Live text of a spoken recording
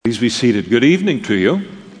Please be seated. Good evening to you.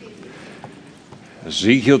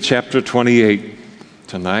 Ezekiel chapter 28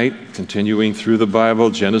 tonight, continuing through the Bible,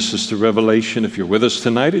 Genesis to Revelation. If you're with us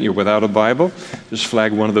tonight and you're without a Bible, just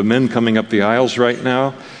flag one of the men coming up the aisles right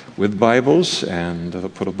now with Bibles, and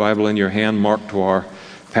put a Bible in your hand marked to our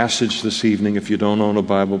passage this evening. If you don't own a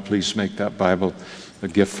Bible, please make that Bible a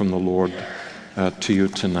gift from the Lord to you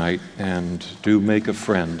tonight, and do make a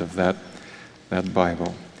friend of that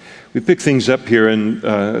Bible. We pick things up here in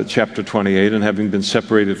chapter 28, and having been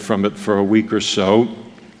separated from it for a week or so,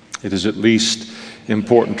 it is at least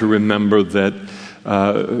important to remember that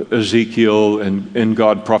Ezekiel and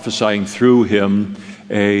God prophesying through him,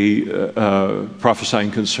 prophesying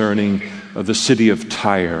concerning the city of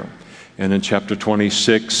Tyre. And in chapter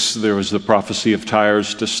 26, there was the prophecy of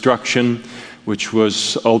Tyre's destruction, which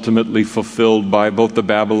was ultimately fulfilled by both the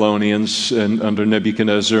Babylonians and under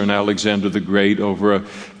Nebuchadnezzar and Alexander the Great over a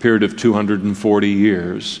period of 240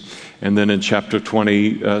 years. And then in chapter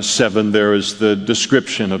 27, there is the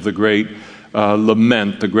description of the great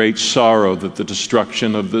lament, the great sorrow that the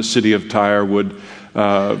destruction of the city of Tyre would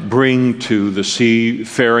bring to the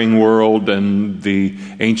seafaring world and the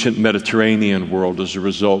ancient Mediterranean world as a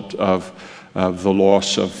result of the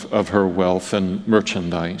loss of her wealth and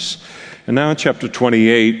merchandise. And now in chapter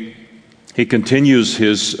 28, he continues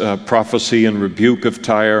his prophecy and rebuke of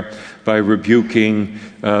Tyre by rebuking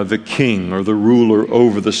the king or the ruler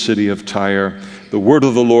over the city of Tyre. The word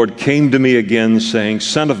of the Lord came to me again, saying,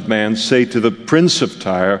 Son of man, say to the prince of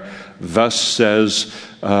Tyre, thus says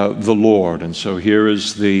the Lord. And so here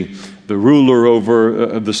is the ruler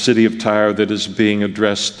over the city of Tyre that is being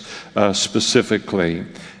addressed specifically.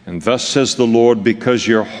 And thus says the Lord, because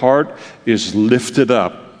your heart is lifted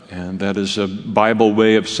up. And that is a Bible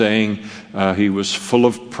way of saying he was full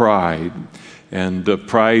of pride. And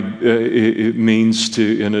pride, it means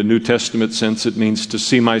to, in a New Testament sense, it means to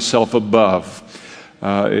see myself above.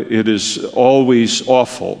 It is always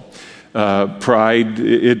awful. Pride,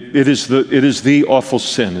 it is the awful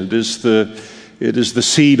sin. It is the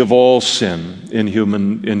seed of all sin in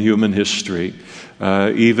human history.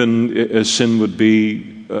 Even as sin would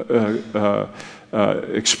be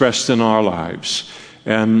expressed in our lives.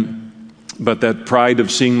 But that pride of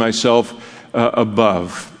seeing myself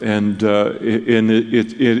above, and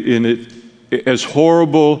as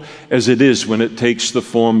horrible as it is when it takes the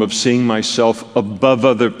form of seeing myself above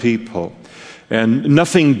other people, and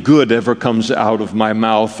nothing good ever comes out of my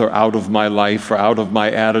mouth or out of my life or out of my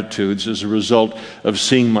attitudes as a result of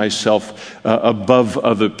seeing myself above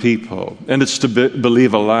other people. And it's to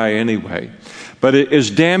believe a lie anyway. But as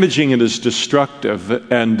damaging and as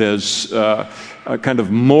destructive and as kind of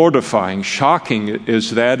mortifying, shocking as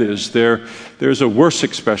that is, there's a worse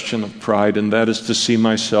expression of pride, and that is to see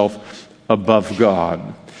myself above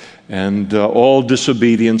God. And all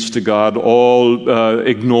disobedience to God, all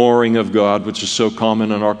ignoring of God, which is so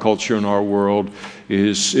common in our culture and our world,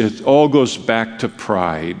 it all goes back to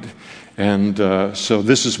pride. And so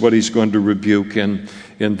this is what he's going to rebuke in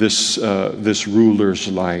this ruler's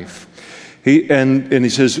life. He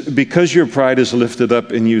says, because your pride is lifted up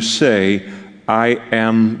and you say, I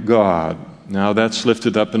am God. Now that's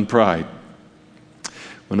lifted up in pride.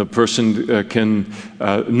 When a person can,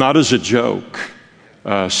 not as a joke,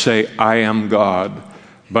 say, I am God,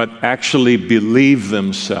 but actually believe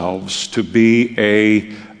themselves to be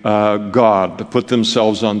a God, to put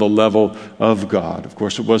themselves on the level of God. Of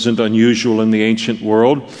course, it wasn't unusual in the ancient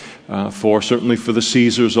world, certainly for the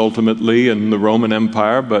Caesars ultimately and the Roman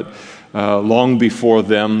Empire, but long before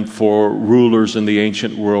them, for rulers in the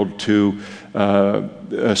ancient world to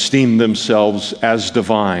esteem themselves as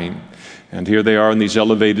divine. And here they are in these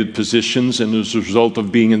elevated positions, and as a result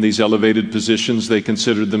of being in these elevated positions, they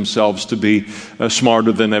considered themselves to be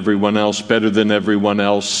smarter than everyone else, better than everyone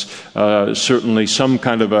else, certainly some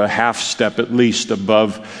kind of a half step at least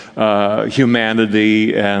above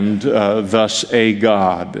humanity, and thus a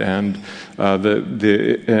God. And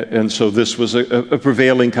so this was a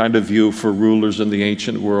prevailing kind of view for rulers in the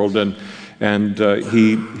ancient world, and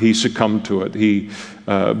he succumbed to it. He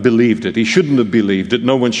believed it. He shouldn't have believed it.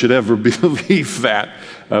 No one should ever believe that,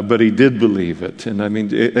 but he did believe it. And I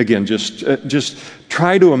mean, again, just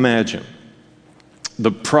try to imagine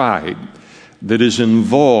the pride that is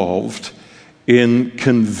involved in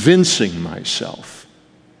convincing myself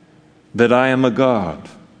that I am a God.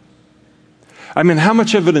 I mean, how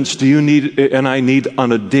much evidence do you need and I need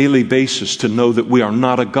on a daily basis to know that we are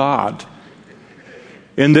not a God?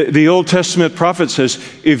 And the Old Testament prophet says,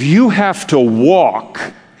 if you have to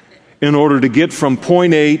walk in order to get from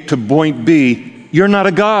point A to point B, you're not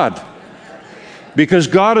a God. because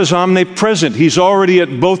God is omnipresent. He's already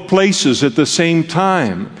at both places at the same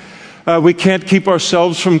time. We can't keep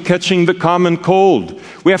ourselves from catching the common cold.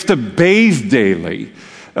 We have to bathe daily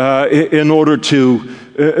in order to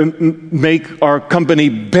make our company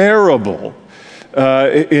bearable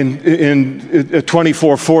in a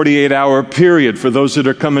 24, 48-hour period for those that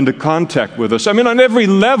are come into contact with us. I mean, on every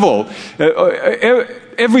level,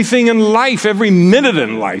 everything in life, every minute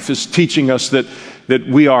in life is teaching us that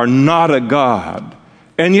we are not a God.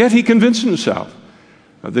 And yet he convinced himself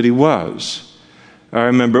that he was. I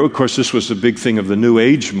remember, of course, this was a big thing of the New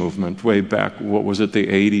Age movement way back, what was it, the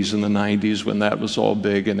 80s and the 90s, when that was all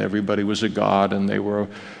big and everybody was a god and they were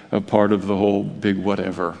a part of the whole big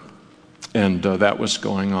whatever. And that was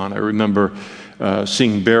going on. I remember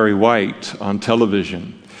seeing Barry White on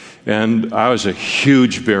television. And I was a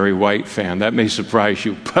huge Barry White fan. That may surprise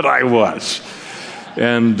you, but I was.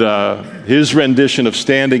 And his rendition of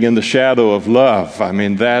Standing in the Shadow of Love, I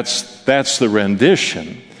mean, that's the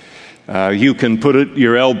rendition. You can put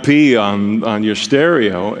your LP on your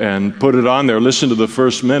stereo and put it on there, listen to the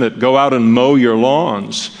first minute, go out and mow your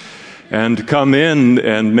lawns, and come in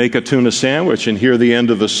and make a tuna sandwich and hear the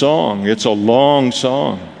end of the song. It's a long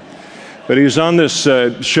song. But he was on this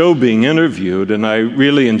show being interviewed, and I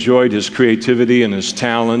really enjoyed his creativity and his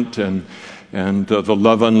talent and the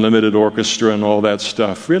Love Unlimited Orchestra and all that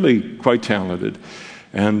stuff. Really quite talented.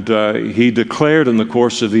 And he declared in the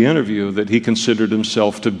course of the interview that he considered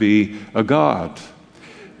himself to be a god.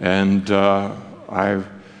 And I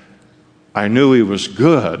knew he was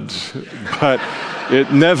good, but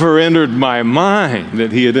it never entered my mind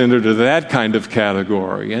that he had entered into that kind of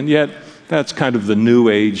category. And yet, that's kind of the New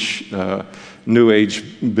Age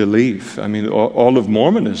belief. I mean, all of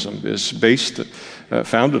Mormonism is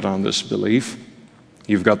founded on this belief.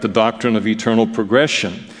 You've got the doctrine of eternal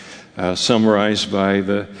progression, summarized by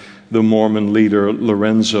the Mormon leader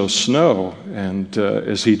Lorenzo Snow. And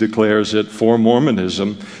as he declares it, for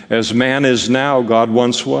Mormonism, as man is now, God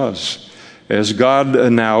once was. As God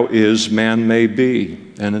now is, man may be.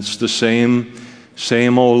 And it's the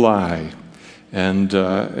same old lie. And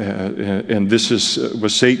this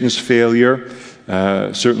was Satan's failure,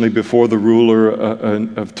 certainly before the ruler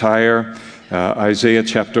of Tyre. Isaiah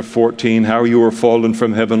chapter 14, how you are fallen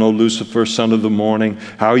from heaven, O Lucifer, son of the morning,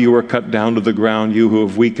 how you are cut down to the ground, you who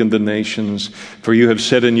have weakened the nations. For you have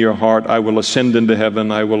said in your heart, I will ascend into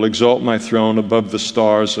heaven, I will exalt my throne above the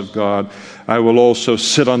stars of God. I will also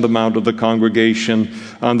sit on the mount of the congregation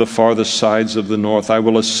on the farthest sides of the north. I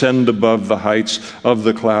will ascend above the heights of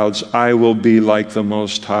the clouds. I will be like the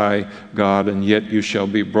Most High God, and yet you shall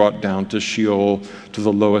be brought down to Sheol, to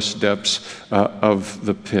the lowest depths of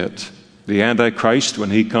the pit. The Antichrist,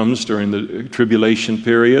 when he comes during the tribulation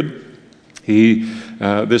period,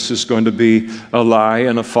 this is going to be a lie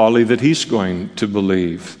and a folly that he's going to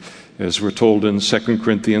believe. As we're told in 2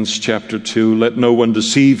 Corinthians chapter 2, let no one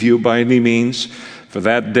deceive you by any means, for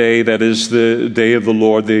that day, that is the day of the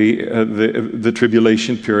Lord, the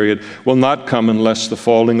tribulation period, will not come unless the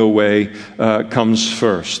falling away comes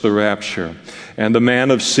first, the rapture. And the man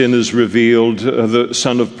of sin is revealed, the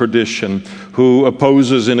son of perdition, who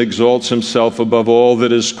opposes and exalts himself above all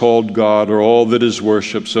that is called God or all that is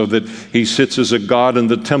worshipped, so that he sits as a god in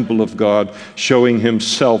the temple of God, showing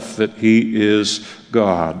himself that he is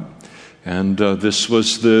God. And this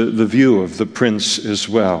was the view of the prince as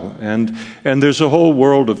well. And there's a whole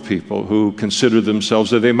world of people who consider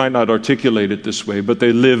themselves, that they might not articulate it this way, but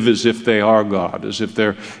they live as if they are God, as if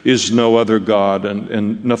there is no other God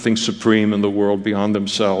and nothing supreme in the world beyond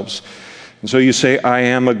themselves. And so you say, I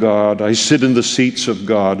am a God. I sit in the seats of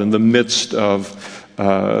God in the midst of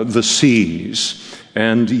the seas.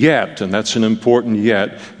 And yet, and that's an important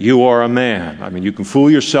yet, you are a man. I mean, you can fool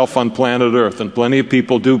yourself on planet Earth, and plenty of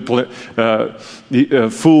people do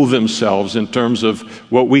fool themselves in terms of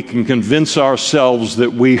what we can convince ourselves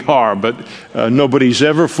that we are, but nobody's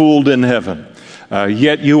ever fooled in heaven.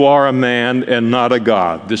 Yet you are a man and not a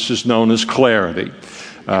God. This is known as clarity.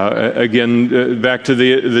 Again, back to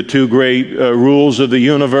the two great rules of the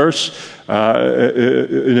universe.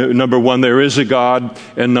 Number one, there is a God,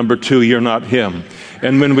 and number two, you're not him.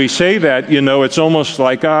 And when we say that, it's almost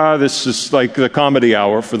like, this is like the comedy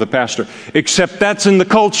hour for the pastor. Except that's in the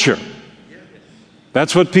culture.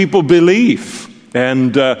 That's what people believe.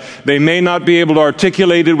 And they may not be able to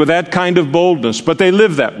articulate it with that kind of boldness, but they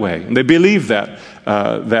live that way, and they believe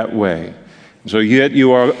that way. So yet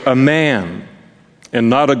you are a man and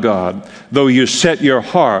not a God, though you set your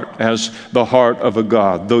heart as the heart of a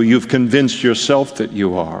God, though you've convinced yourself that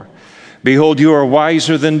you are. Behold, you are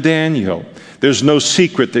wiser than Daniel. There's no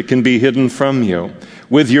secret that can be hidden from you.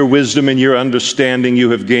 With your wisdom and your understanding,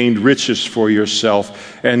 you have gained riches for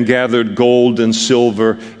yourself and gathered gold and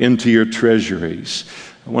silver into your treasuries.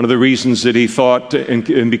 One of the reasons that he thought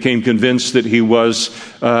and became convinced that he was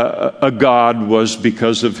a god was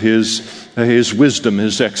because of his wisdom,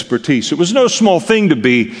 his expertise. It was no small thing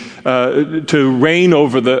to reign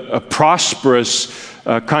over a prosperous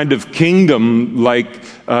kind of kingdom like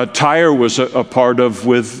Tyre was a part of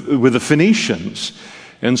with the Phoenicians.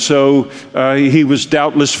 And so he was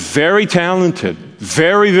doubtless very talented,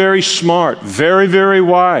 very, very smart, very, very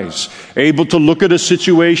wise, able to look at a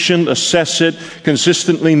situation, assess it,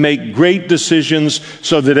 consistently make great decisions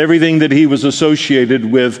so that everything that he was associated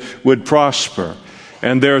with would prosper.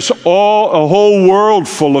 And there's a whole world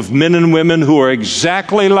full of men and women who are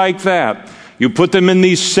exactly like that. You put them in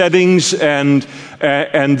these settings and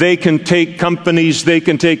they can take companies, they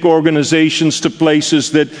can take organizations to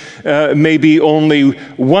places that maybe only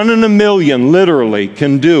 1 in a million literally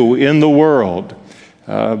can do in the world.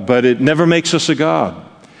 But it never makes us a god.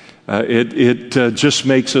 It just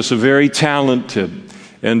makes us a very talented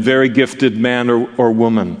and very gifted man or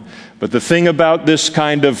woman. But the thing about this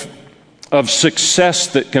kind of success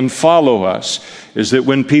that can follow us is that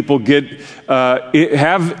when people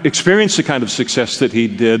have experienced the kind of success that he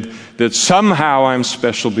did, that somehow I'm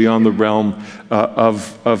special beyond the realm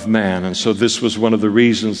of man. And so this was one of the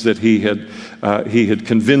reasons that he had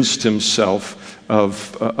convinced himself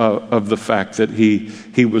of the fact that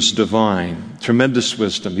he was divine. Tremendous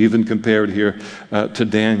wisdom, even compared here to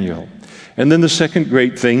Daniel. And then the second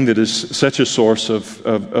great thing that is such a source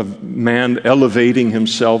of man elevating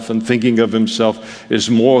himself and thinking of himself as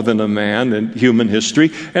more than a man in human history,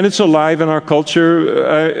 and it's alive in our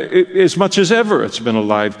culture as much as ever it's been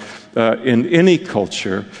alive in any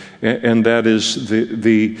culture, and that is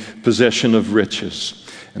the possession of riches.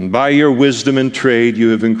 And by your wisdom and trade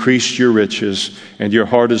you have increased your riches, and your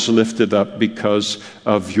heart is lifted up because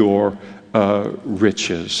of your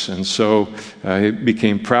riches. And so he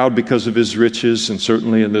became proud because of his riches, and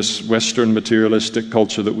certainly in this Western materialistic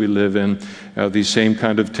culture that we live in, these same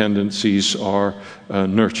kind of tendencies are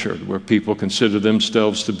nurtured, where people consider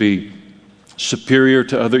themselves to be superior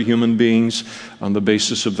to other human beings on the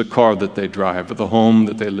basis of the car that they drive, or the home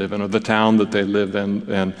that they live in, or the town that they live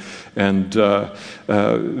in, and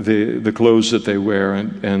the clothes that they wear,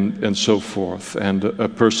 and so forth. And a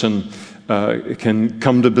person can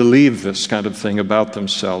come to believe this kind of thing about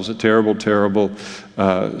themselves, a terrible, terrible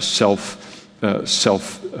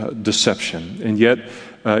self-deception. And yet,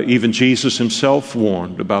 even Jesus himself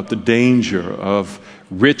warned about the danger of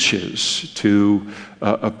riches to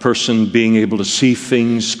a person being able to see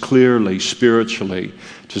things clearly, spiritually,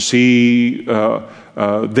 to see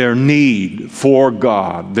their need for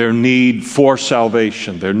God, their need for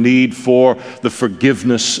salvation, their need for the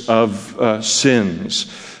forgiveness of sins.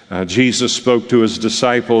 Jesus spoke to his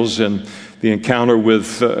disciples in the encounter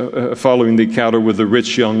following the encounter with the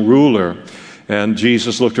rich young ruler. And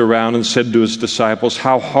Jesus looked around and said to his disciples,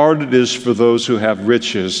 "How hard it is for those who have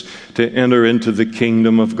riches to enter into the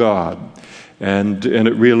kingdom of God." And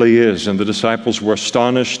it really is. And the disciples were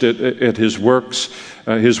astonished at his words,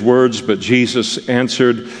 but Jesus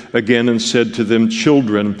answered again and said to them,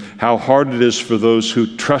 "Children, how hard it is for those who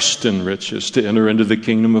trust in riches to enter into the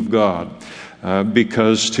kingdom of God."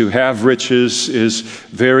 Because to have riches is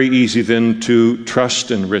very easy then to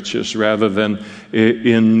trust in riches rather than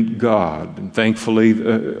in God. And thankfully,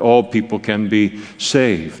 all people can be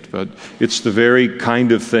saved. But it's the very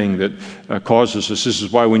kind of thing that causes this. This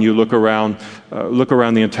is why when you look around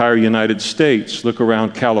the entire United States, look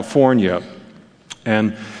around California,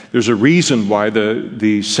 and there's a reason why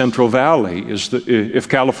the Central Valley if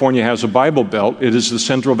California has a Bible Belt, it is the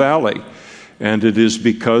Central Valley. And it is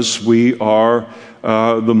because we are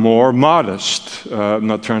the more modest, I'm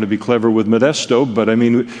not trying to be clever with Modesto, but I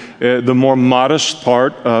mean the more modest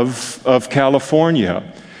part of California.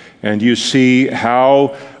 And you see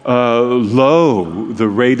how low the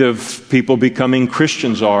rate of people becoming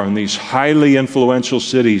Christians are in these highly influential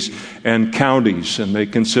cities and counties, and they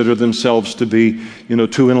consider themselves to be,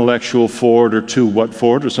 too intellectual for it, or too what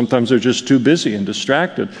for it, or sometimes they're just too busy and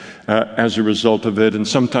distracted as a result of it, and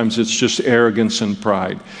sometimes it's just arrogance and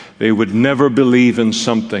pride. They would never believe in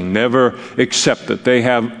something, never accept that they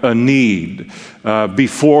have a need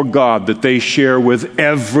before God that they share with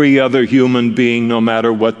every other human being, no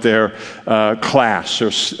matter what their class or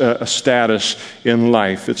status in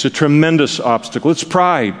life. It's a tremendous obstacle. It's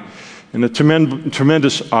pride, and a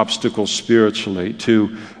tremendous obstacle spiritually to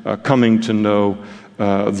coming to know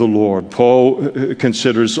the Lord. Paul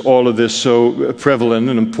considers all of this so prevalent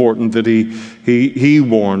and important that he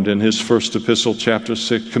warned in his first epistle, chapter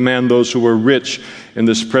 6, command those who are rich in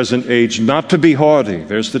this present age not to be haughty.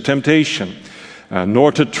 There's the temptation.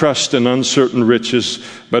 Nor to trust in uncertain riches,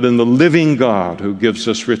 but in the living God who gives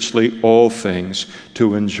us richly all things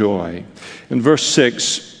to enjoy. In verse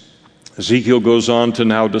 6, Ezekiel goes on to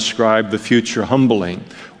now describe the future humbling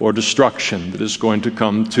or destruction that is going to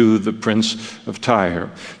come to the prince of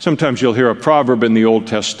Tyre. Sometimes you'll hear a proverb in the Old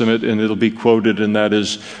Testament, and it'll be quoted, and that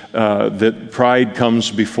is that pride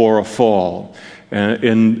comes before a fall.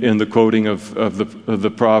 In the quoting of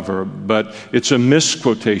the proverb, but it's a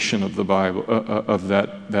misquotation of the Bible, of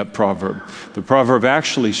that proverb. The proverb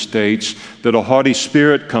actually states that a haughty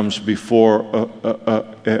spirit comes before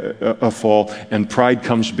a fall, and pride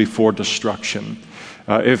comes before destruction.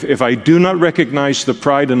 If I do not recognize the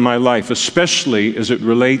pride in my life, especially as it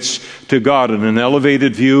relates to God and an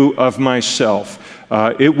elevated view of myself,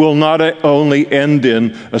 it will not only end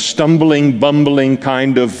in a stumbling, bumbling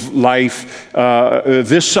kind of life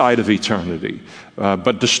this side of eternity,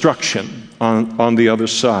 but destruction on the other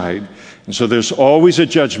side. And so there's always a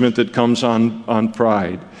judgment that comes on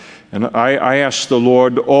pride. And I ask the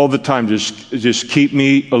Lord all the time, just keep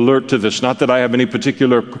me alert to this. Not that I have any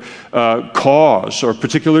particular cause or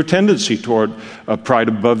particular tendency toward pride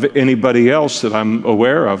above anybody else that I'm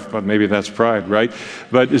aware of, but maybe that's pride, right?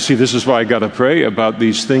 But you see, this is why I got to pray about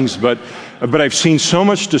these things. But I've seen so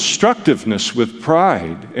much destructiveness with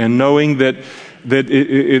pride, and knowing that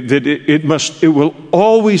it will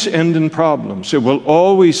always end in problems. It will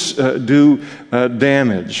always do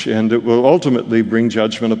damage, and it will ultimately bring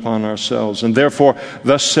judgment upon ourselves. And therefore,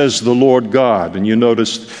 thus says the Lord God. And you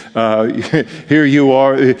noticed here you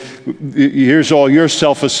are. Here's all your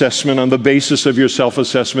self-assessment on the basis of your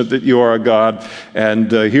self-assessment that you are a God.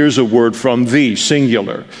 And here's a word from thee,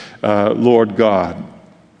 singular, Lord God.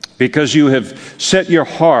 Because you have set your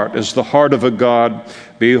heart as the heart of a God,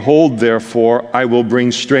 behold, therefore, I will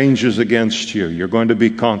bring strangers against you. You're going to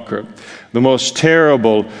be conquered, the most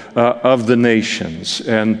terrible of the nations.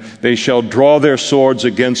 And they shall draw their swords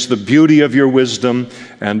against the beauty of your wisdom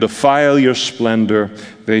and defile your splendor.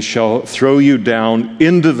 They shall throw you down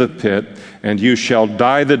into the pit, and you shall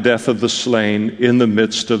die the death of the slain in the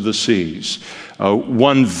midst of the seas.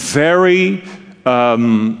 One very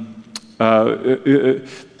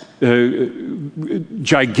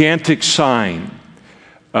gigantic sign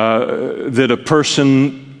that a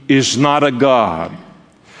person is not a God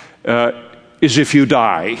is if you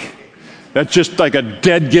die. That's just like a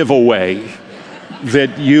dead giveaway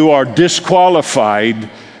that you are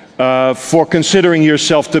disqualified for considering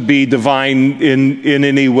yourself to be divine in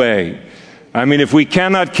any way. I mean, if we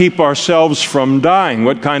cannot keep ourselves from dying,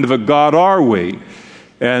 what kind of a God are we?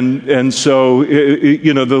 And so,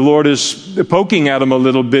 the Lord is poking at him a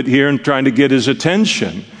little bit here and trying to get his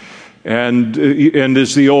attention. And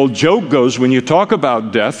as the old joke goes, when you talk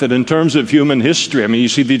about death, that in terms of human history, I mean, you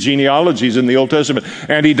see the genealogies in the Old Testament,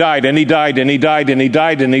 and he died, and he died, and he died, and he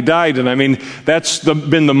died, and he died. And I mean, that's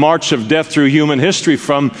been the march of death through human history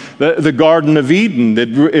from the Garden of Eden.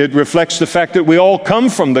 It reflects the fact that we all come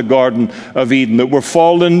from the Garden of Eden, that we're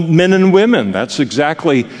fallen men and women. That's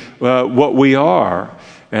exactly what we are.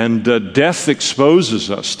 And death exposes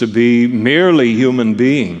us to be merely human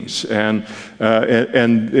beings. And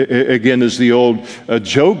again, as the old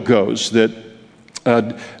joke goes, that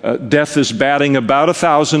death is batting about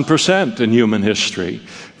 1,000% in human history.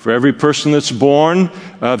 For every person that's born,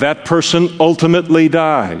 that person ultimately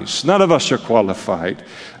dies. None of us are qualified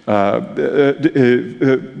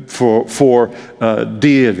for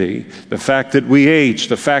deity. The fact that we age,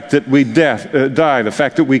 the fact that we die, the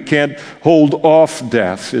fact that we can't hold off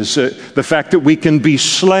death, is the fact that we can be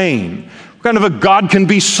slain. What kind of a God can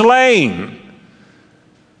be slain?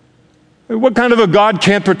 What kind of a God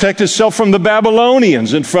can't protect itself from the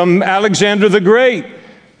Babylonians and from Alexander the Great?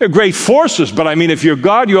 They're great forces, but I mean, if you're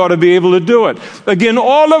God, you ought to be able to do it. Again,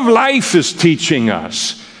 all of life is teaching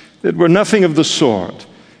us that we're nothing of the sort.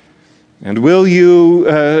 And will you,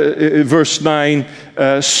 verse 9,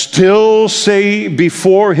 still say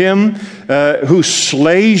before him who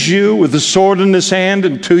slays you with the sword in his hand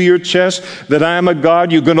and to your chest that I am a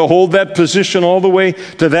God? You're going to hold that position all the way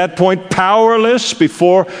to that point, powerless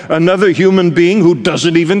before another human being who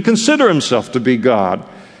doesn't even consider himself to be God.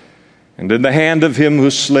 And in the hand of him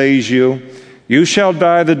who slays you, You shall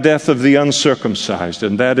die the death of the uncircumcised,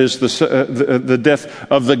 and that is the death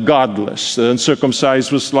of the godless. The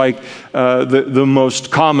uncircumcised was like the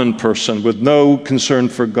most common person with no concern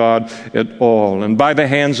for God at all. And by the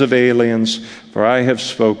hands of aliens, for I have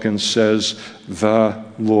spoken, says the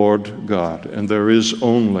Lord God. And there is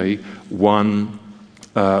only one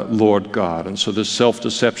Lord God. And so this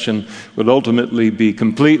self-deception would ultimately be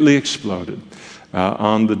completely exploded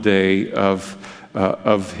on the day of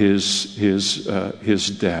his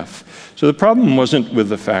death. So the problem wasn't with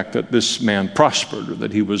the fact that this man prospered or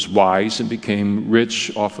that he was wise and became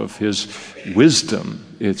rich off of his wisdom.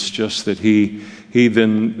 It's just that he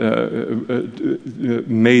then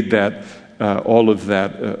made that all of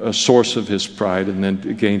that a source of his pride, and then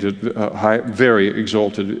gained a high, very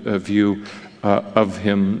exalted view of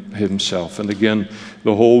himself. And again,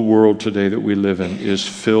 the whole world today that we live in is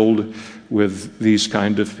filled with these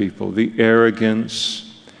kind of people. The arrogance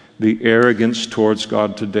towards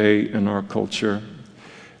God today in our culture.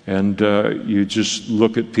 And you just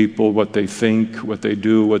look at people, what they think, what they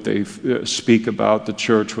do, what they speak about the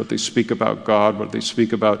church, what they speak about God, what they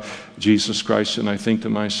speak about Jesus Christ, and I think to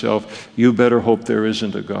myself, you better hope there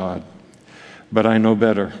isn't a God. But I know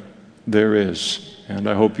better. There is. And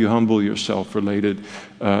I hope you humble yourself related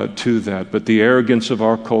to that. But the arrogance of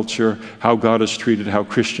our culture, how God is treated, how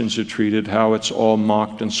Christians are treated, how it's all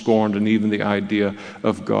mocked and scorned, and even the idea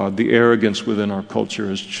of God. The arrogance within our culture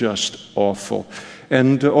is just awful.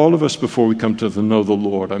 And all of us, before we come to know the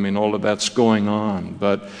Lord, I mean, all of that's going on.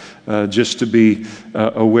 But just to be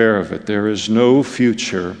aware of it, there is no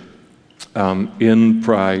future in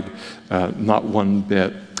pride, not one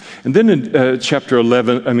bit. And then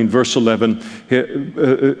in verse 11,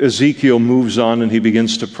 Ezekiel moves on and he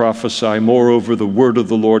begins to prophesy. Moreover, the word of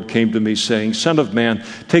the Lord came to me, saying, Son of man,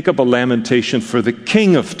 take up a lamentation for the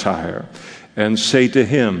king of Tyre, and say to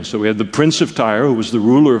him. So we had the prince of Tyre, who was the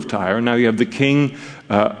ruler of Tyre. Now you have the king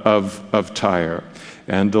of Tyre.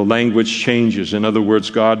 And the language changes. In other words,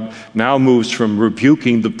 God now moves from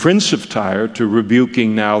rebuking the prince of Tyre to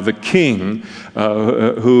rebuking now the king,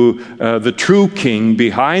 the true king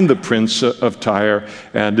behind the prince of Tyre,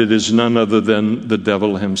 and it is none other than the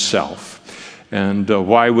devil himself. And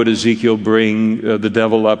why would Ezekiel bring the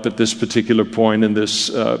devil up at this particular point in this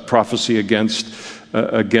prophecy against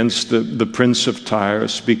the prince of Tyre?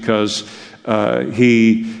 It's because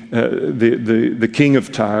the king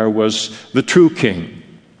of Tyre was the true king.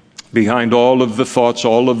 Behind all of the thoughts,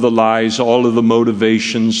 all of the lies, all of the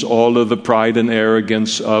motivations, all of the pride and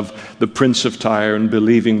arrogance of the prince of Tyre and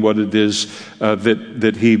believing what it is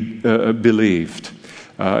that he believed.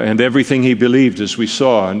 And everything he believed, as we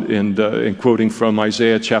saw in quoting from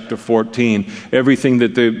Isaiah chapter 14, everything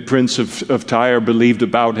that the prince of Tyre believed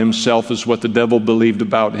about himself is what the devil believed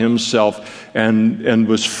about himself, and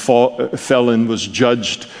was was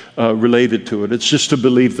judged related to it. It's just to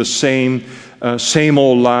believe the same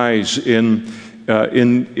old lies in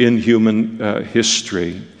human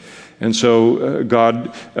history. And so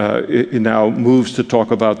God now moves to talk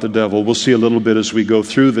about the devil. We'll see a little bit as we go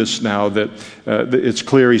through this now that it's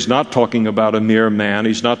clear he's not talking about a mere man.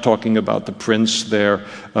 He's not talking about the prince there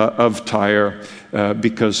of Tyre,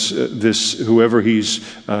 because whoever he's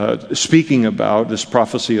speaking about, this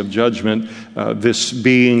prophecy of judgment, this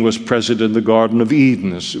being was present in the Garden of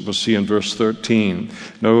Eden, as we'll see in verse 13.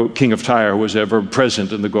 No king of Tyre was ever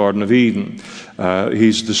present in the Garden of Eden.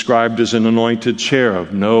 He's described as an anointed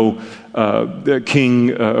cherub. No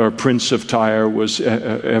king or prince of Tyre was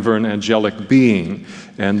ever an angelic being.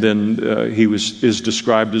 And then he is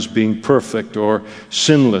described as being perfect or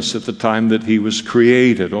sinless at the time that he was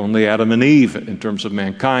created. Only Adam and Eve, in terms of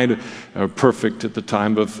mankind, are perfect at the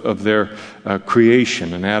time of their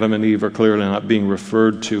creation. And Adam and Eve are clearly not being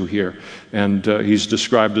referred to here. And he's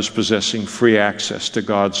described as possessing free access to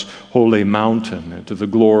God's holy mountain and to the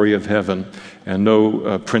glory of heaven. And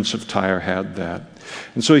no prince of Tyre had that.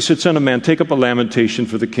 And so he said, Son of man, take up a lamentation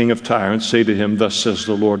for the king of Tyre and say to him, Thus says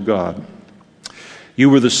the Lord God, you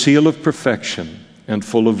were the seal of perfection and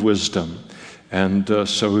full of wisdom. And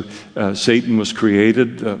so Satan was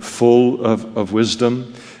created full of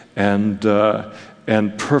wisdom and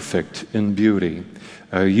perfect in beauty.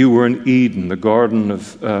 You were in Eden, the garden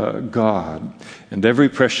of God, and every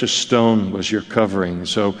precious stone was your covering.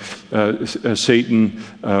 So Satan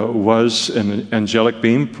was an angelic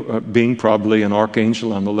being, probably an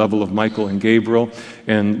archangel on the level of Michael and Gabriel,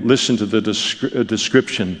 and listen to the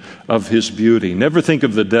description of his beauty. Never think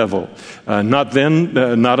of the devil, not then,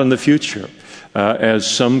 not in the future. as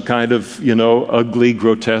some kind of, ugly,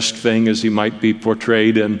 grotesque thing as he might be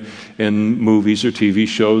portrayed in movies or TV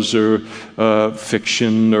shows or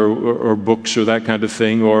fiction or books or that kind of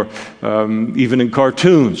thing, or even in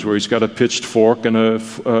cartoons where he's got a pitchfork and a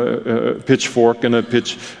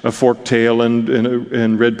forked tail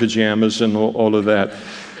and red pajamas and all of that.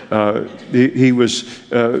 He was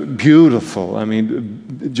beautiful. I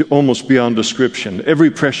mean, almost beyond description.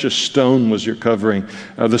 Every precious stone was your covering.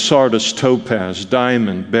 The sardius, topaz,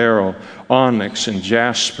 diamond, beryl, onyx, and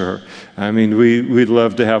jasper. I mean, we'd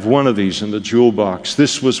love to have one of these in the jewel box.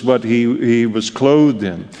 This was what he was clothed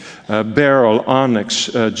in. Beryl, onyx,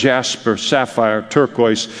 jasper, sapphire,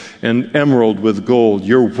 turquoise, and emerald with gold.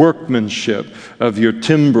 Your workmanship of your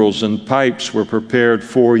timbrels and pipes were prepared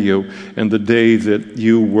for you in the day that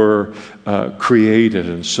you were created.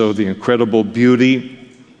 And so the incredible beauty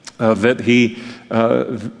that he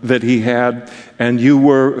had, and you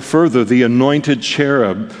were further the anointed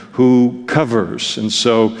cherub who covers, and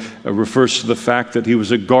so it refers to the fact that he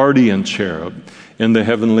was a guardian cherub in the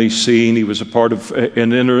heavenly scene. He was a part of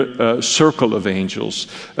an inner circle of angels,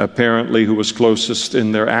 apparently, who was closest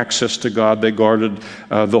in their access to God. They guarded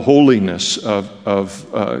the holiness of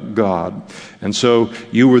God. And so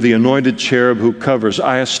you were the anointed cherub who covers.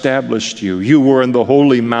 I established you. You were in the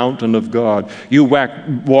holy mountain of God. You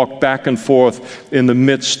walked back and forth in the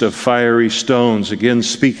midst of fiery stones, again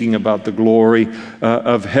speaking about the glory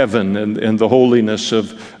of heaven and the holiness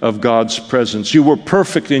of God's presence. You were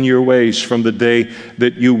perfect in your ways from the day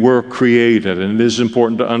that you were created. And it is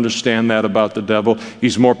important to understand that about the devil.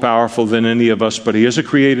 He's more powerful than any of us, but he is a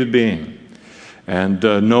created being and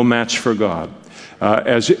no match for God.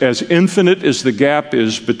 As infinite as the gap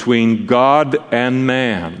is between God and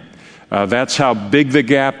man, that's how big the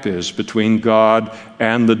gap is between God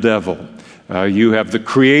and the devil. You have the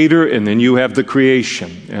creator and then you have the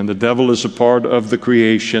creation. And the devil is a part of the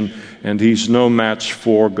creation, and he's no match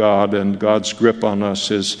for God. And God's grip on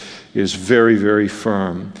us is very, very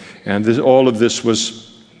firm. And all of this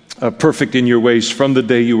was perfect in your ways from the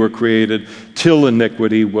day you were created till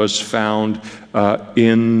iniquity was found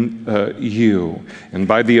in you. And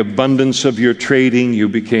by the abundance of your trading, you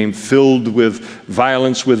became filled with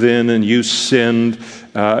violence within, and you sinned.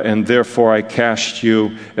 And therefore I cast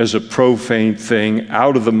you as a profane thing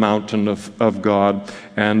out of the mountain of God,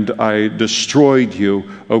 and I destroyed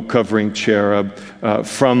you, O covering cherub,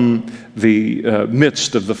 from the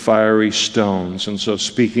midst of the fiery stones. And so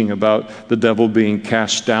speaking about the devil being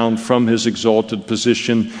cast down from his exalted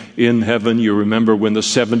position in heaven, you remember when the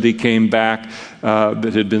 70 came back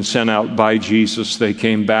that had been sent out by Jesus. They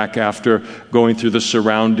came back after going through the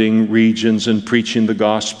surrounding regions and preaching the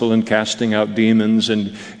gospel and casting out demons,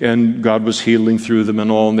 and God was healing through them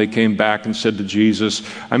and all. And they came back and said to Jesus,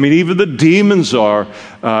 I mean, even the demons are,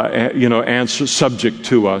 subject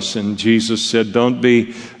to us. And Jesus said, don't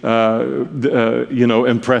be,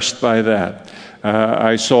 impressed by that.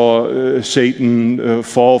 I saw Satan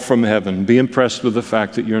fall from heaven. Be impressed with the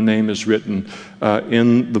fact that your name is written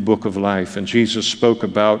in the book of life. And Jesus spoke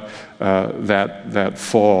about that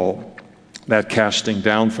fall, that casting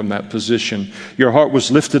down from that position. Your heart was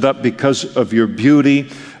lifted up because of your beauty.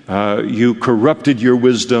 You corrupted your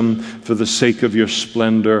wisdom for the sake of your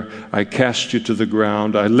splendor. I cast you to the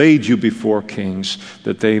ground. I laid you before kings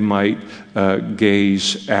that they might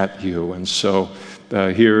gaze at you. And so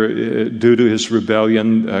here, due to his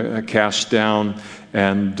rebellion, cast down,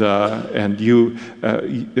 and you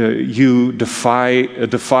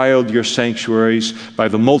defiled your sanctuaries by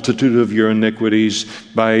the multitude of your iniquities,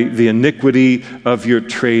 by the iniquity of your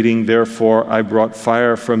trading. Therefore, I brought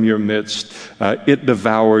fire from your midst. It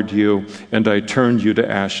devoured you, and I turned you to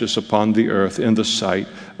ashes upon the earth in the sight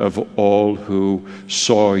of all who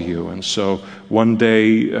saw you. And so one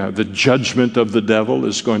day, the judgment of the devil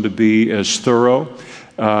is going to be as thorough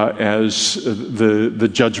as the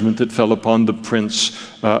judgment that fell upon the prince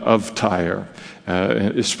of Tyre.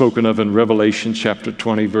 Is spoken of in Revelation chapter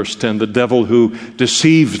 20, verse 10. The devil who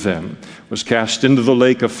deceived them was cast into the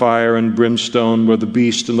lake of fire and brimstone, where the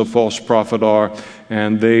beast and the false prophet are,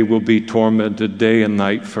 and they will be tormented day and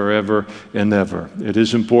night forever and ever. It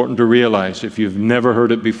is important to realize, if you've never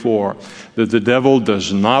heard it before, that the devil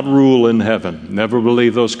does not rule in heaven. Never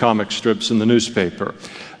believe those comic strips in the newspaper.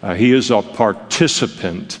 He is a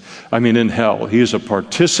participant. In hell. He is a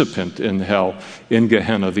participant in hell, in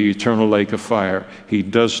Gehenna, the eternal lake of fire. He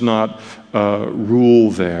does not rule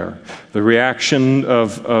there. The reaction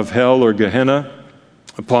of hell or Gehenna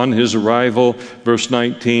Upon his arrival, verse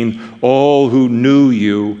 19, all who knew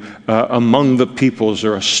you among the peoples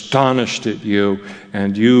are astonished at you,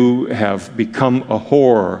 and you have become a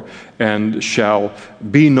horror and shall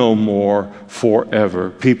be no more forever.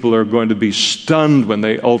 People are going to be stunned when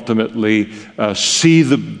they ultimately see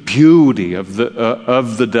the beauty of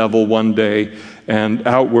the devil one day, and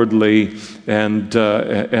outwardly, and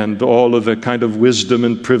all of the kind of wisdom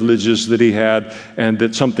and privileges that he had, and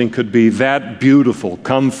that something could be that beautiful,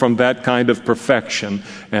 come from that kind of perfection,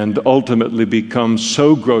 and ultimately become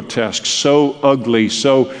so grotesque, so ugly,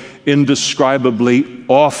 so indescribably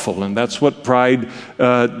awful. And that's what pride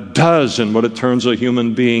does, and what it turns a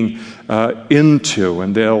human being into.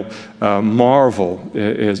 And they'll marvel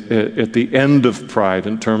at the end of pride,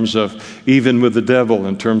 in terms of, even with the devil,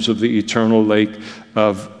 in terms of the eternal lake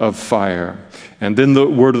of fire. And then the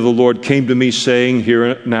word of the Lord came to me, saying,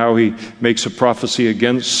 here now he makes a prophecy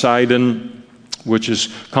against Sidon, which is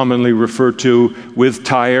commonly referred to with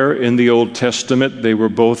Tyre in the Old Testament. They were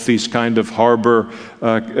both these kind of harbor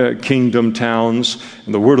kingdom towns.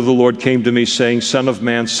 And the word of the Lord came to me, saying, Son of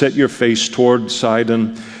man, set your face toward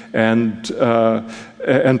Sidon and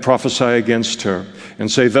prophesy against her, and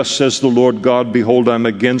say, Thus says the Lord God, Behold, I am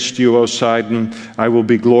against you, O Sidon. I will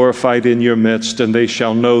be glorified in your midst, and they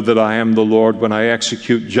shall know that I am the Lord when I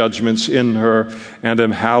execute judgments in her and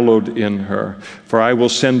am hallowed in her. For I will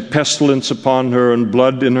send pestilence upon her and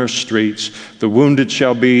blood in her streets. The wounded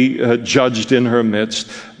shall be judged in her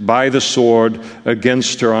midst by the sword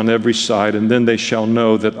against her on every side, and then they shall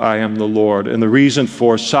know that I am the Lord. And the reason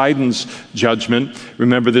for Sidon's judgment,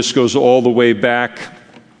 remember this goes all the way back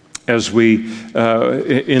as we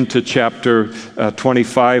into chapter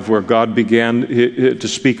 25, where God began to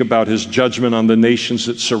speak about his judgment on the nations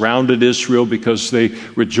that surrounded Israel, because they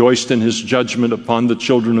rejoiced in his judgment upon the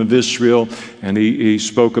children of Israel. And he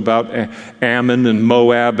spoke about Ammon and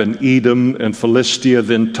Moab and Edom and Philistia,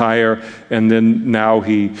 then Tyre, and then now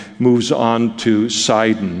he moves on to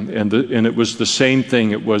Sidon. And it was the same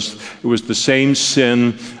thing. It was the same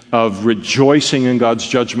sin of rejoicing in God's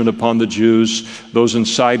judgment upon the Jews. Those in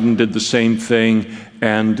Sidon did the same thing,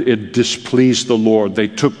 and it displeased the Lord. They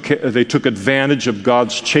took advantage of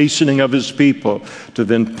God's chastening of his people to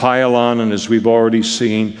then pile on, and as we've already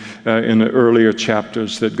seen in the earlier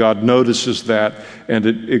chapters, that God notices that, and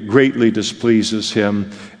it greatly displeases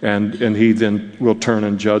him, and he then will turn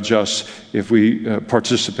and judge us if we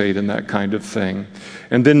participate in that kind of thing.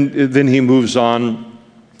 And then he moves on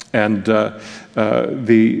and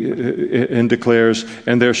declares,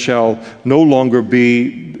 and there shall no longer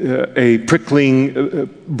be a prickling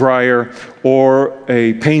briar or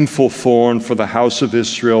a painful thorn for the house of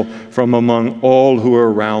Israel from among all who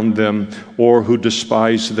are around them or who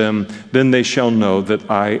despise them. Then they shall know that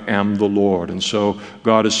I am the Lord. And so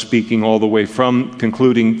God is speaking all the way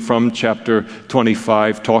concluding from chapter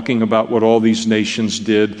 25, talking about what all these nations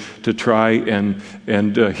did to try and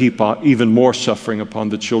heap even more suffering upon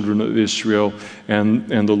the children of Israel.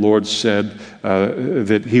 And the Lord said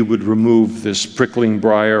that he would remove this prickling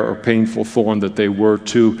briar or painful thorn that they were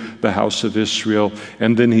to the house of Israel.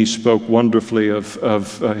 And then he spoke wonderfully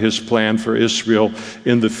of his plan for Israel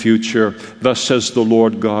in the future. Thus says the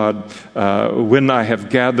Lord God, when I have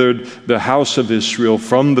gathered the house of Israel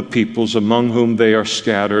from the peoples among whom they are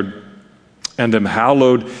scattered, and am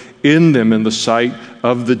hallowed in them in the sight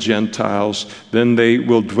of the Gentiles, then they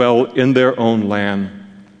will dwell in their own land,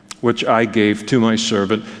 which I gave to my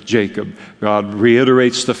servant Jacob. God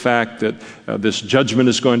reiterates the fact that this judgment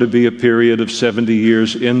is going to be a period of 70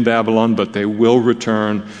 years in Babylon, but they will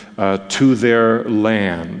return to their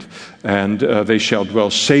land. And they shall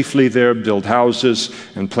dwell safely there, build houses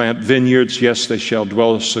and plant vineyards. Yes, they shall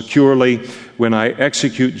dwell securely when I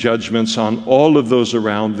execute judgments on all of those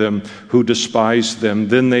around them who despise them.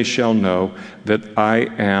 Then they shall know that I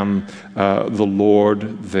am the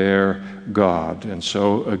Lord their God. And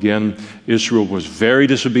so again, Israel was very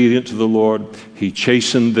disobedient to the Lord. He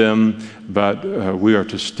chastened them, but we are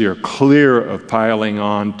to steer clear of piling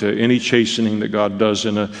on to any chastening that God does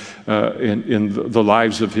in the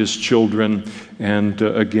lives of his children. And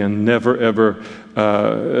again, never ever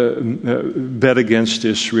bet against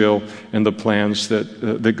Israel and the plans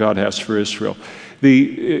that God has for Israel. The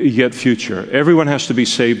yet future. Everyone has to be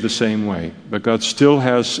saved the same way, but God still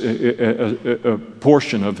has a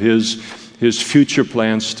portion of his future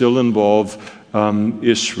plans still involve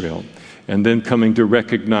Israel. And then coming to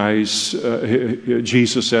recognize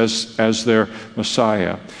Jesus as their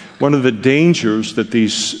Messiah. One of the dangers that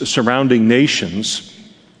these surrounding nations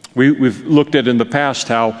We've looked at in the past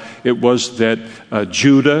how it was that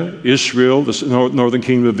Judah, Israel, the northern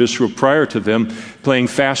kingdom of Israel prior to them, playing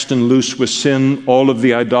fast and loose with sin, all of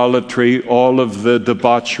the idolatry, all of the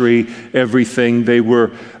debauchery, everything, they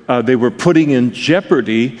were putting in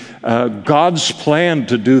jeopardy God's plan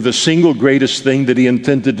to do the single greatest thing that he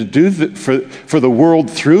intended to do for the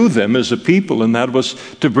world through them as a people, and that was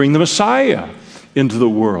to bring the Messiah into the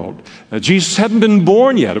world. Jesus hadn't been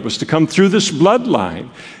born yet. It was to come through this bloodline.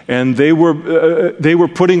 And they were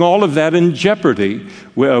putting all of that in jeopardy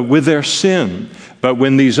with their sin. But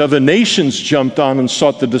when these other nations jumped on and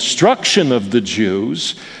sought the destruction of the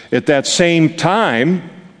Jews, at that same time,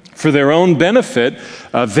 for their own benefit,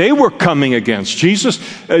 they were coming against Jesus.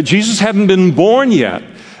 Jesus hadn't been born yet.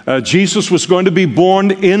 Jesus was going to be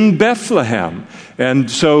born in Bethlehem.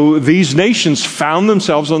 And so these nations found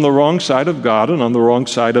themselves on the wrong side of God and on the wrong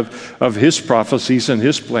side of his prophecies and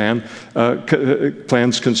his plans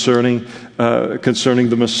concerning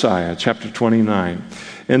the Messiah, chapter 29.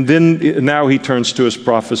 And then now he turns to his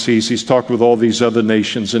prophecies. He's talked with all these other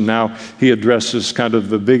nations, and now he addresses kind of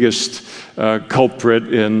the biggest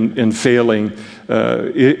culprit in failing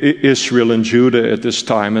Israel and Judah at this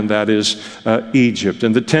time, and that is Egypt.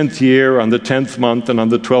 In the 10th year, on the 10th month, and on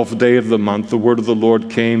the 12th day of the month, the word of the Lord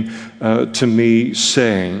came to me,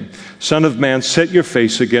 saying, Son of man, set your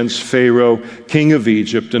face against Pharaoh, king of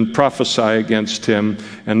Egypt, and prophesy against him,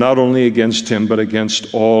 and not only against him, but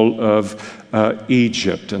against all of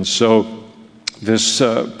Egypt. And so this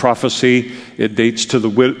prophecy, it dates to the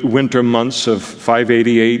winter months of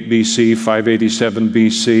 588 BC, 587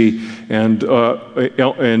 BC,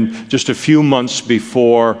 and just a few months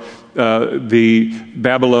before the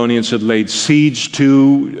Babylonians had laid siege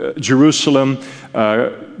to Jerusalem.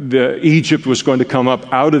 Egypt was going to come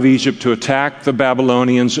up out of Egypt to attack the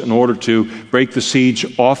Babylonians in order to break the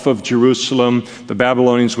siege off of Jerusalem. The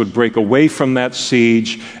Babylonians would break away from that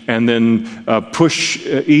siege and then push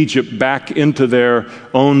Egypt back into their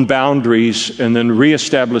own boundaries and then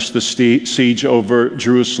reestablish the siege over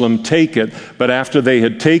Jerusalem, take it. But after they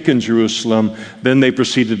had taken Jerusalem, then they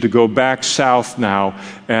proceeded to go back south now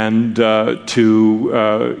and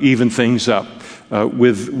to even things up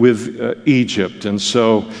with Egypt. And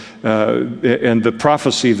so, and the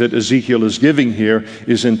prophecy that Ezekiel is giving here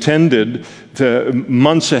is intended to,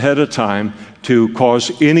 months ahead of time, to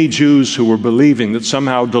cause any Jews who were believing that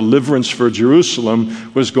somehow deliverance for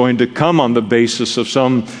Jerusalem was going to come on the basis of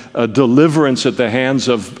some deliverance at the hands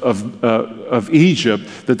of Egypt,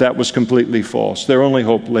 that was completely false. Their only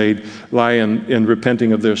hope lie in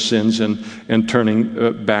repenting of their sins and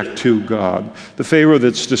turning back to God. The Pharaoh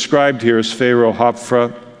that's described here is Pharaoh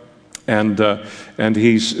Hophra, and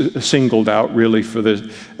he's singled out really for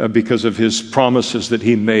because of his promises that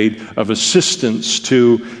he made of assistance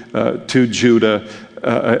to Judah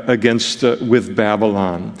against with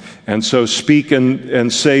Babylon. And so speak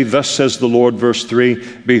and say, Thus says the Lord, verse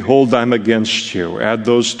 3, Behold, I'm against you. Add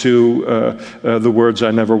those to the words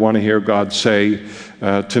I never want to hear God say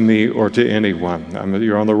to me or to anyone.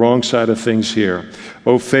 You're on the wrong side of things here.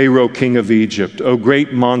 O Pharaoh, king of Egypt, O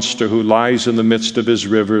great monster who lies in the midst of his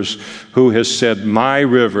rivers, who has said, My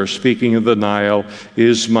river, speaking of the Nile,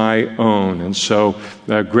 is my own. And so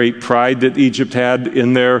great pride that Egypt had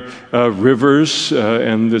in their rivers,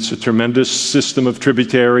 and it's a tremendous system of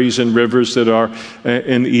tributaries and rivers that are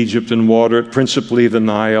in Egypt and water, principally the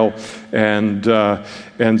Nile.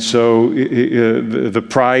 And so the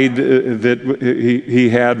pride that he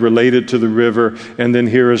had related to the river, and then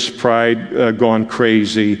here is pride gone crazy,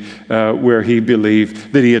 where he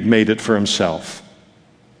believed that he had made it for himself.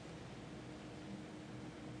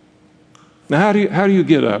 Now, how do you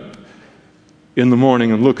get up in the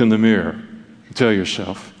morning and look in the mirror and tell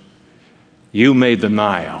yourself, you made the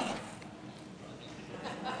Nile?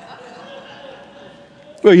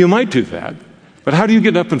 Well, you might do that, but how do you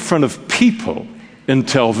get up in front of people and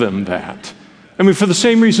tell them that? I mean, for the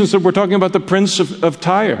same reasons that we're talking about the prince of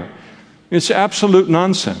Tyre. It's absolute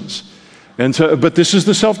nonsense. And so, but this is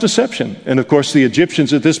the self-deception. And of course, the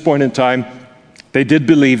Egyptians at this point in time, they did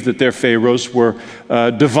believe that their pharaohs were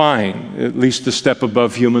divine, at least a step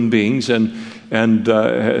above human beings, and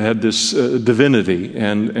had this divinity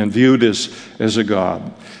and viewed as a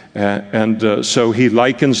god. So he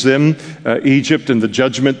likens them, Egypt, and the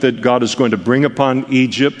judgment that God is going to bring upon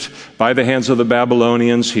Egypt by the hands of the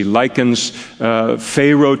Babylonians. He likens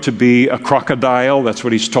Pharaoh to be a crocodile. That's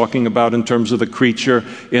what he's talking about in terms of the creature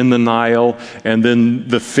in the Nile. And then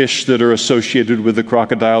the fish that are associated with the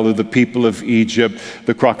crocodile are the people of Egypt.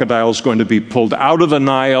 The crocodile is going to be pulled out of the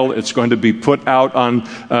Nile. It's going to be put out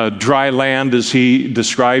on dry land, as he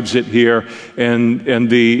describes it here. And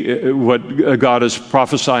what God is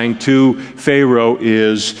prophesying prophesying to Pharaoh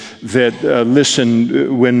is that,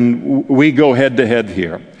 listen, when we go head to head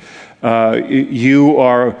here, you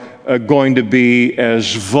are going to be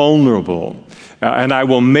as vulnerable, and I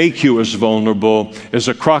will make you as vulnerable as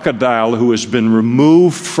a crocodile who has been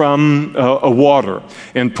removed from a water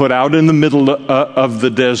and put out in the middle of the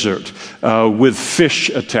desert with fish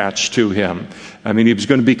attached to him. I mean, he was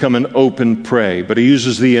going to become an open prey, but he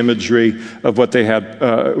uses the imagery of what they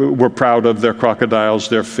were proud of, their crocodiles,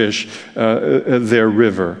 their fish, their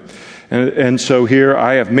river. And so here,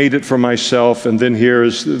 I have made it for myself, and then here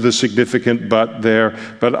is the significant but there.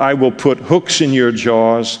 But I will put hooks in your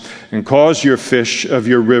jaws and cause your fish of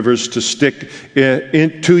your rivers to stick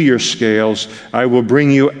into your scales. I will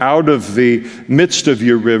bring you out of the midst of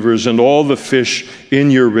your rivers, and all the fish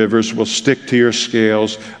in your rivers will stick to your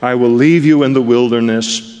scales. I will leave you in the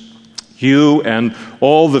wilderness, you and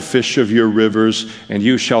all the fish of your rivers, and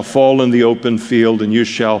you shall fall in the open field, and you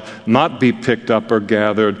shall not be picked up or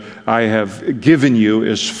gathered. I have given you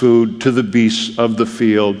as food to the beasts of the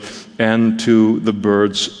field and to the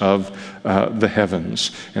birds of the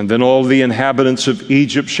heavens. And then all the inhabitants of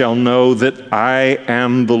Egypt shall know that I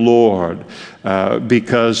am the Lord,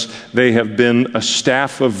 because they have been a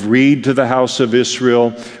staff of reed to the house of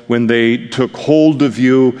Israel when they took hold of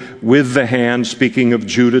you with the hand, speaking of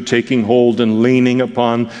Judah taking hold and leaning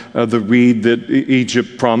upon the reed that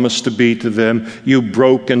Egypt promised to be to them. You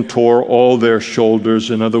broke and tore all their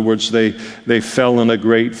shoulders. In other words, they fell in a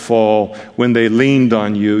great fall. When they leaned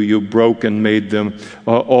on you, you broke and made them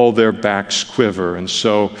all their backs quiver. And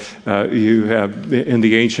so you have, in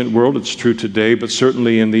the ancient world, it's true today, but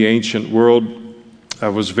certainly in the ancient world,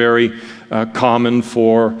 it was very common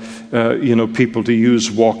for people to use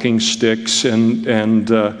walking sticks and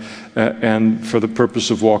for the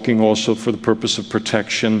purpose of walking, also for the purpose of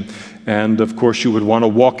protection. And of course, you would want a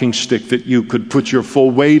walking stick that you could put your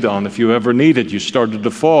full weight on if you ever needed. You started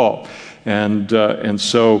to fall. And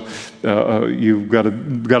so you've got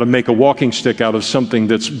to make a walking stick out of something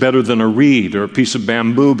that's better than a reed or a piece of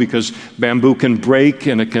bamboo, because bamboo can break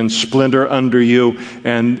and it can splinter under you,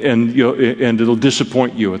 and it'll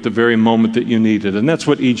disappoint you at the very moment that you need it. And that's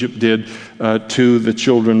what Egypt did to the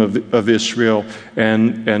children of Israel,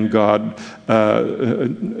 and God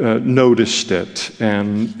noticed it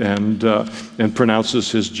and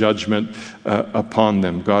pronounces His judgment upon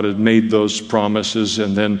them. God had made those promises,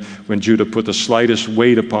 and then when Judah put the slightest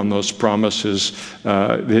weight upon those promises,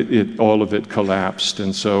 all of it collapsed.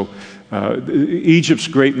 And so Egypt's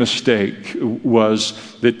great mistake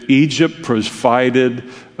was that Egypt provided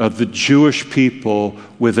the Jewish people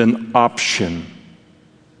with an option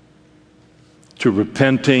to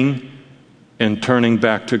repenting and turning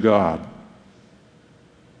back to God.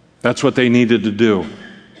 That's what they needed to do.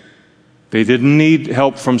 They didn't need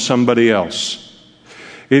help from somebody else.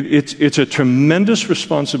 It's a tremendous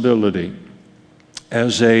responsibility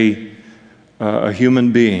as a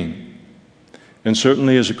human being, and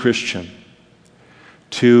certainly as a Christian,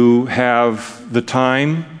 to have the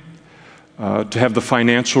time, to have the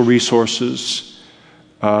financial resources,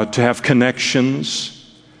 to have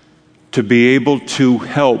connections, to be able to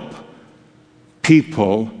help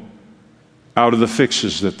people out of the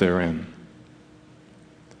fixes that they're in.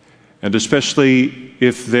 And especially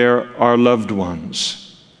if they're our loved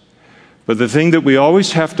ones. But the thing that we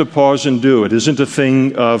always have to pause and do, it isn't a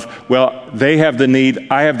thing of, well, they have the need,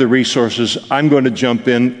 I have the resources, I'm going to jump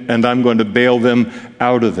in and I'm going to bail them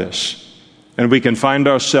out of this. And we can find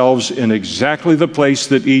ourselves in exactly the place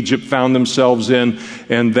that Egypt found themselves in,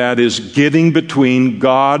 and that is getting between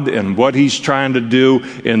God and what He's trying to do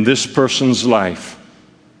in this person's life.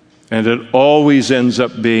 And it always ends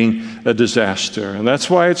up being a disaster. And that's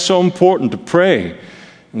why it's so important to pray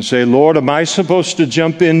and say, Lord, am I supposed to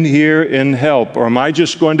jump in here and help? Or am I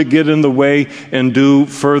just going to get in the way and do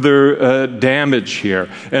further damage here?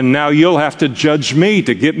 And now you'll have to judge me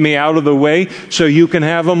to get me out of the way so you can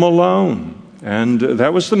have them alone. And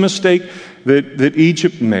that was the mistake that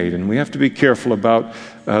Egypt made. And we have to be careful about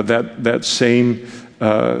that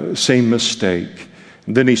same mistake.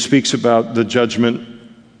 And then he speaks about the judgment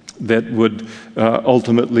that would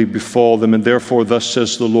ultimately befall them. And therefore, thus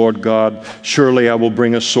says the Lord God, surely I will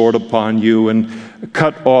bring a sword upon you and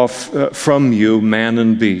cut off from you man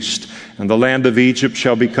and beast. And the land of Egypt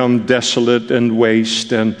shall become desolate and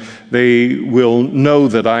waste, and they will know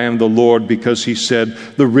that I am the Lord, because He said,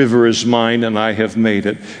 the river is mine and I have made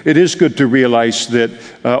it. It is good to realize that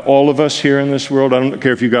all of us here in this world, I don't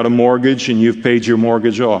care if you've got a mortgage and you've paid your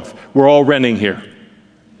mortgage off, we're all renting here.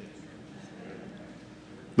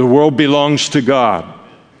 The world belongs to God.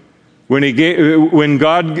 When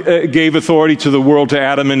God gave authority to the world to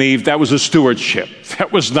Adam and Eve, that was a stewardship.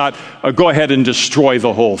 That was not a go ahead and destroy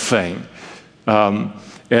the whole thing. And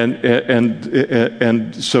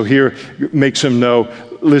so here makes him know,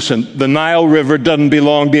 listen, the Nile River doesn't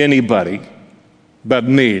belong to anybody but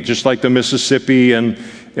me, just like the Mississippi and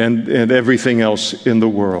everything else in the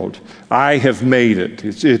world. I have made it.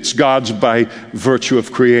 It's God's by virtue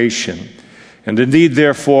of creation. And indeed,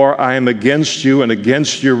 therefore, I am against you and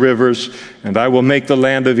against your rivers, and I will make the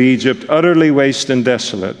land of Egypt utterly waste and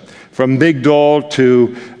desolate, from Migdol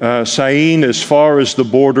to Syene, as far as the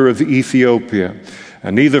border of Ethiopia.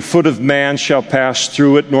 And neither foot of man shall pass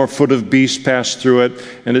through it, nor foot of beast pass through it,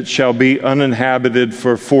 and it shall be uninhabited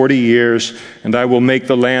for 40 years. And I will make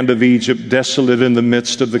the land of Egypt desolate in the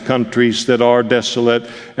midst of the countries that are desolate,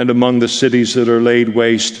 and among the cities that are laid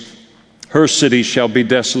waste. Her cities shall be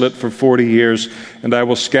desolate for 40 years, and I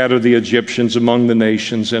will scatter the Egyptians among the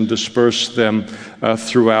nations and disperse them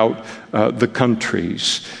throughout the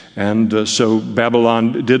countries. And so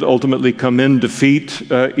Babylon did ultimately come in, defeat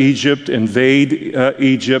Egypt, invade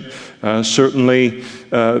Egypt. Certainly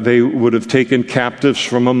they would have taken captives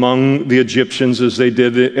from among the Egyptians, as they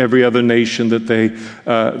did every other nation that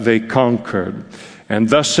they conquered. And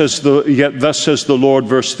thus says the Lord,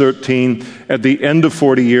 verse 13, at the end of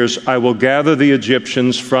 40 years, I will gather the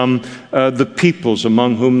Egyptians from the peoples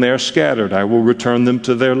among whom they are scattered. I will return them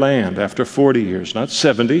to their land after 40 years, not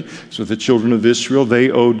 70. So the children of Israel, they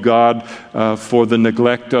owed God for the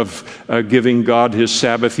neglect of giving God his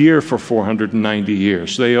Sabbath year for 490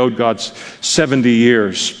 years. They owed God 70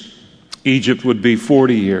 years. Egypt would be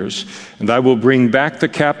 40 years. And I will bring back the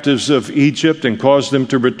captives of Egypt and cause them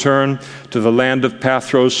to return to the land of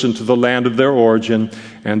Pathros and to the land of their origin,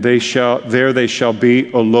 and they shall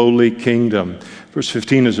be a lowly kingdom. Verse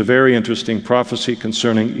 15 is a very interesting prophecy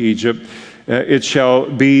concerning Egypt. It shall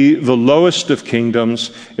be the lowest of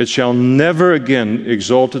kingdoms. It shall never again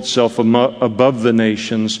exalt itself above the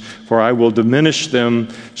nations, for I will diminish them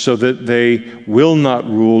so that they will not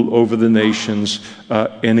rule over the nations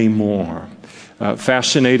anymore.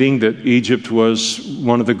 Fascinating that Egypt was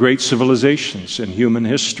one of the great civilizations in human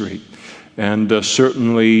history, and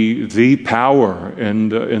certainly the power in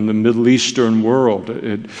the Middle Eastern world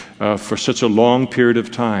for such a long period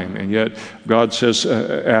of time. And yet God says,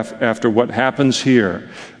 after what happens here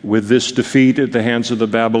with this defeat at the hands of the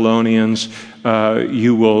Babylonians,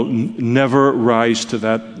 you will never rise to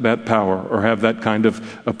that power or have that kind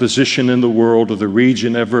of a position in the world or the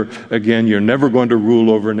region ever again. You're never going to rule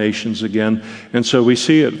over nations again. And so we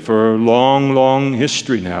see it for a long, long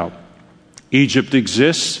history now. Egypt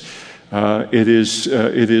exists. It is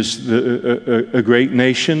a great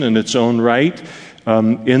nation in its own right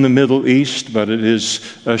in the Middle East, but it is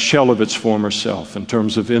a shell of its former self in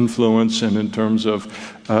terms of influence and in terms of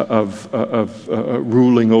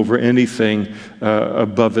ruling over anything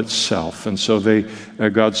above itself. And so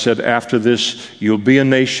God said, after this, you'll be a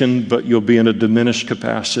nation, but you'll be in a diminished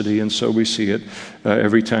capacity. And so we see it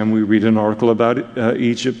every time we read an article about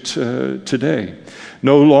Egypt today.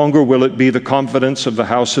 No longer will it be the confidence of the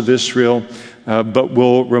house of Israel, but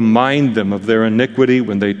will remind them of their iniquity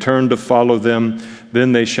when they turn to follow them.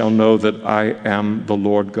 Then they shall know that I am the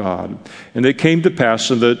Lord God. And it came to pass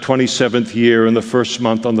in the 27th year, in the first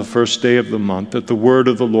month, on the first day of the month, that the word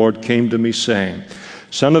of the Lord came to me, saying,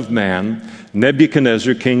 Son of man,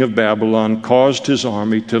 Nebuchadnezzar, king of Babylon, caused his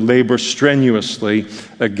army to labor strenuously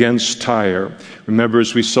against Tyre. Remember,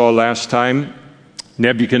 as we saw last time,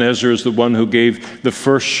 Nebuchadnezzar is the one who gave the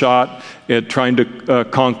first shot at trying to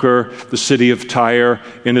conquer the city of Tyre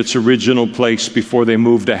in its original place before they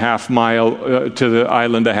moved a half mile to the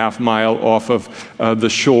island, a half mile off of the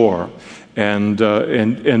shore. And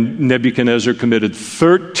Nebuchadnezzar committed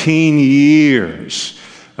 13 years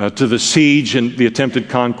to the siege and the attempted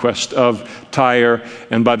conquest of Tyre.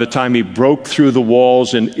 And by the time he broke through the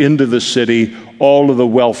walls and into the city, all of the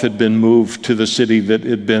wealth had been moved to the city that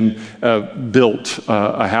had been built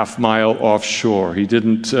a half mile offshore. He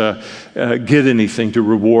didn't get anything to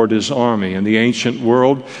reward his army. In the ancient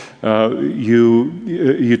world,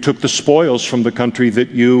 you took the spoils from the country that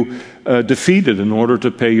you defeated in order to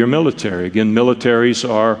pay your military. Again, militaries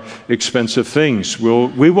are expensive things.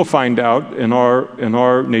 We will find out in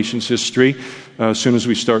our nation's history, as soon as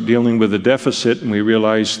we start dealing with a deficit and we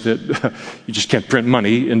realize that you just can't print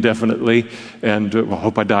money indefinitely, and I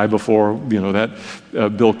hope I die before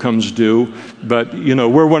that bill comes due. But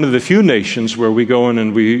we're one of the few nations where we go in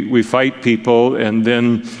and we fight people, and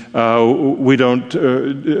then we don't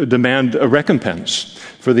demand a recompense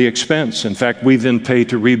for the expense. In fact, we then pay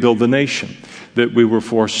to rebuild the nation. that we were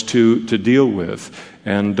forced to deal with.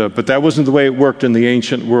 But that wasn't the way it worked in the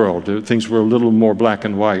ancient world. Things were a little more black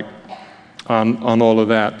and white on all of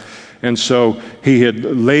that. And so he had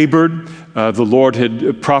labored. The Lord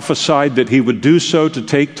had prophesied that he would do so to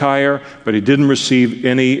take Tyre, but he didn't receive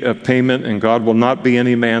any payment, and God will not be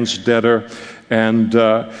any man's debtor. And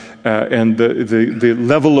the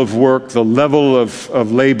level of work, the level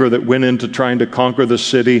of labor that went into trying to conquer the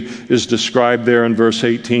city is described there in verse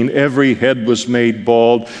 18. Every head was made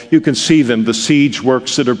bald. You can see them, the siege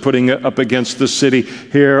works that are putting up against the city.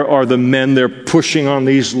 Here are the men, they're pushing on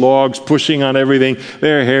these logs, pushing on everything,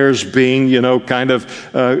 their hair's being, kind of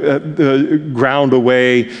ground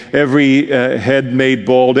away, every head made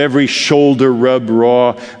bald, every shoulder rubbed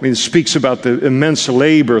raw. I mean, it speaks about the immense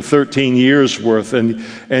labor, 13 years worth, and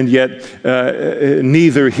yet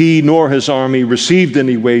neither he nor his army received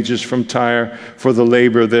any wages from Tyre for the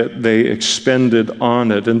labor that they expended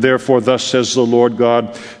on it. And therefore, thus says the Lord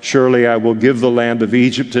God, surely I will give the land of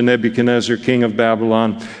Egypt to Nebuchadnezzar, king of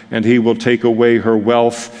Babylon, and he will take away her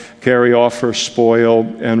wealth, carry off her spoil,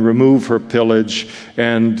 and remove her pillage,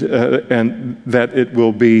 and that it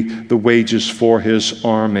will be the wages for his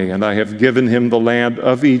army. And I have given him the land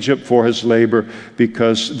of Egypt for his labor,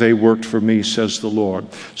 because they worked for me, says the Lord.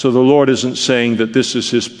 So the Lord isn't saying that this is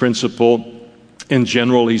his principle. In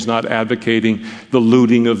general, he's not advocating the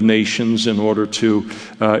looting of nations in order to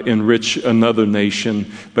enrich another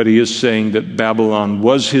nation, but he is saying that Babylon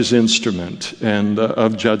was his instrument and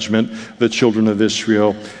of judgment, the children of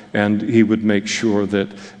Israel, and he would make sure that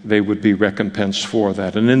they would be recompensed for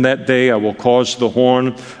that. And in that day I will cause the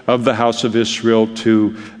horn of the house of Israel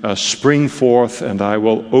to spring forth, and I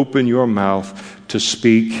will open your mouth to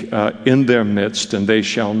speak in their midst, and they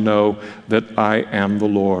shall know that I am the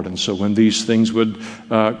Lord. And so when these things would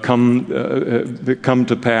come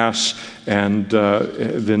to pass, and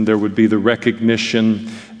then there would be the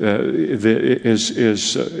recognition as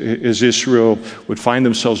Israel would find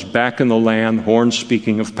themselves back in the land, horns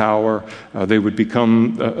speaking of power, they would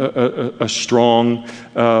become a strong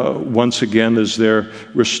once again as they're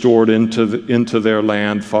restored into their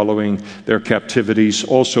land following their captivities.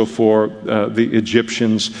 Also for the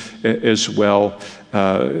Egyptians as well,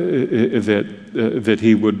 that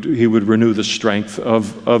he would renew the strength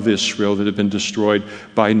of Israel that had been destroyed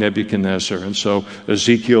by Nebuchadnezzar. And so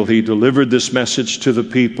Ezekiel, he delivered this message to the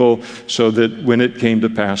people so that when it came to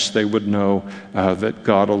pass, they would know that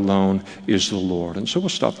God alone is the Lord. And so we'll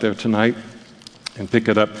stop there tonight and pick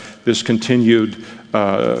it up. This continued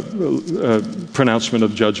pronouncement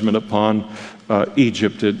of judgment upon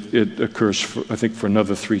Egypt, it occurs, for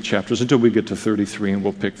another 3 chapters until we get to 33, and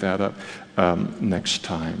we'll pick that up next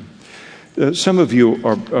time. Some of you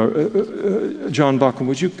are John Bachman,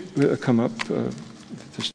 would you come up?